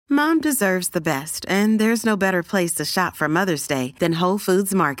Mom deserves the best, and there's no better place to shop for Mother's Day than Whole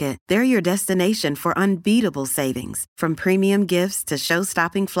Foods Market. They're your destination for unbeatable savings, from premium gifts to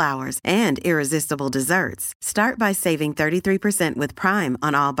show-stopping flowers and irresistible desserts. Start by saving 33% with Prime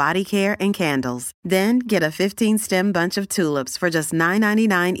on all body care and candles. Then get a 15-stem bunch of tulips for just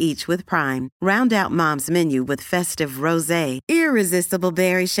 $9.99 each with Prime. Round out Mom's menu with festive rosé, irresistible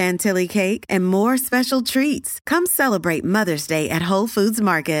berry chantilly cake, and more special treats. Come celebrate Mother's Day at Whole Foods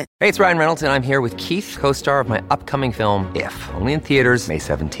Market. Hey, it's Ryan Reynolds, and I'm here with Keith, co-star of my upcoming film, If, only in theaters May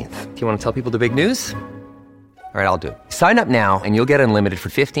 17th. Do you want to tell people the big news? All right, I'll do it. Sign up now and you'll get unlimited for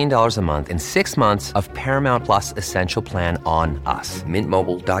 $15 a month and 6 months of Paramount Plus Essential Plan on us.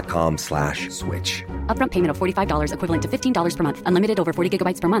 MintMobile.com/switch. Upfront payment of $45 equivalent to $15 per month. Unlimited over 40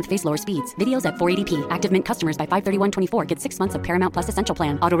 gigabytes per month. Face lower speeds. Videos at 480p. Active Mint customers by 531.24 get 6 months of Paramount Plus Essential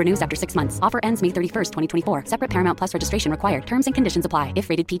Plan. Auto renews after 6 months. Offer ends May 31st, 2024. Separate Paramount Plus registration required. Terms and conditions apply if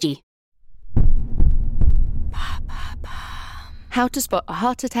rated PG. How to spot a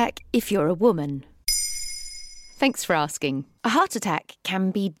heart attack if you're a woman. Thanks for asking. A heart attack can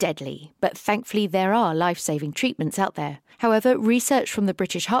be deadly, but thankfully there are life-saving treatments out there. However, research from the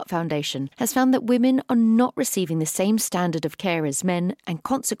British Heart Foundation has found that women are not receiving the same standard of care as men, and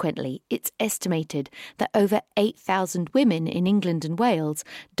consequently, it's estimated that over 8,000 women in England and Wales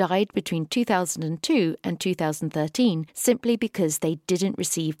died between 2002 and 2013 simply because they didn't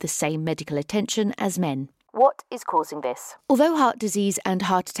receive the same medical attention as men. What is causing this? Although heart disease and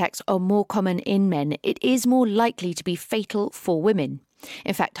heart attacks are more common in men, it is more likely to be fatal for women.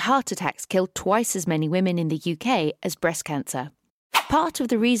 In fact, heart attacks kill twice as many women in the UK as breast cancer. Part of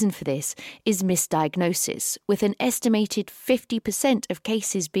the reason for this is misdiagnosis, with an estimated 50% of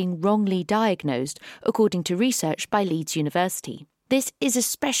cases being wrongly diagnosed, according to research by Leeds University. This is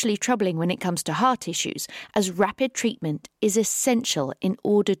especially troubling when it comes to heart issues, as rapid treatment is essential in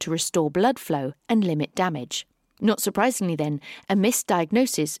order to restore blood flow and limit damage. Not surprisingly then, a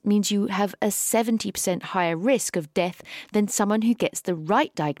misdiagnosis means you have a 70% higher risk of death than someone who gets the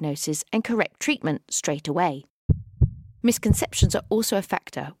right diagnosis and correct treatment straight away. Misconceptions are also a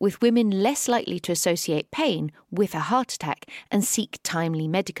factor, with women less likely to associate pain with a heart attack and seek timely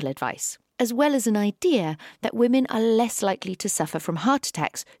medical advice, as well as an idea that women are less likely to suffer from heart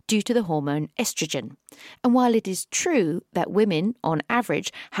attacks due to the hormone estrogen. And while it is true that women, on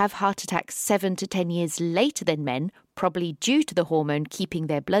average, have heart attacks 7 to 10 years later than men, probably due to the hormone keeping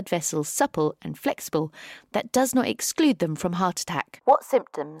their blood vessels supple and flexible, that does not exclude them from heart attack. What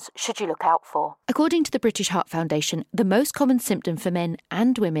symptoms should you look out for? According to the British Heart Foundation, the most common symptom for men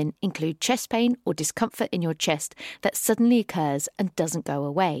and women include chest pain or discomfort in your chest that suddenly occurs and doesn't go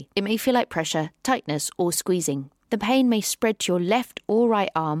away. It may feel like pressure, tightness, or squeezing. The pain may spread to your left or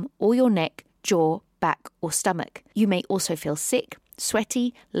right arm or your neck, jaw, back, or stomach. You may also feel sick,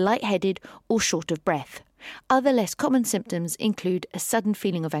 sweaty, lightheaded, or short of breath. Other less common symptoms include a sudden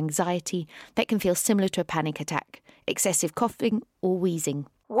feeling of anxiety that can feel similar to a panic attack, excessive coughing, or wheezing.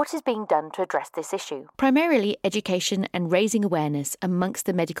 What is being done to address this issue? Primarily, education and raising awareness amongst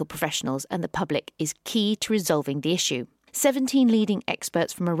the medical professionals and the public is key to resolving the issue. 17 leading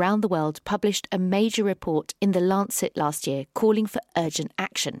experts from around the world published a major report in The Lancet last year calling for urgent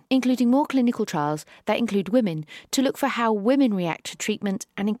action, including more clinical trials that include women to look for how women react to treatment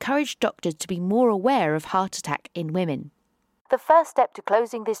and encourage doctors to be more aware of heart attack in women. The first step to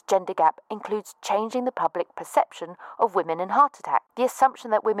closing this gender gap includes changing the public perception of women and heart attack. The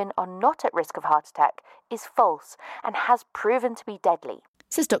assumption that women are not at risk of heart attack is false and has proven to be deadly,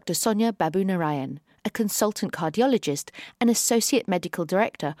 says Dr. Sonia Babunarayan, a consultant cardiologist and associate medical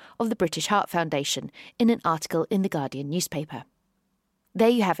director of the British Heart Foundation, in an article in The Guardian newspaper. There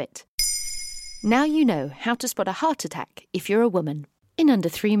you have it. Now you know how to spot a heart attack if you're a woman. In under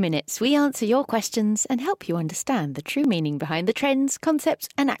 3 minutes, we answer your questions and help you understand the true meaning behind the trends, concepts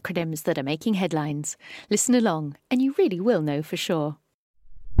and acronyms that are making headlines. Listen along and you really will know for sure.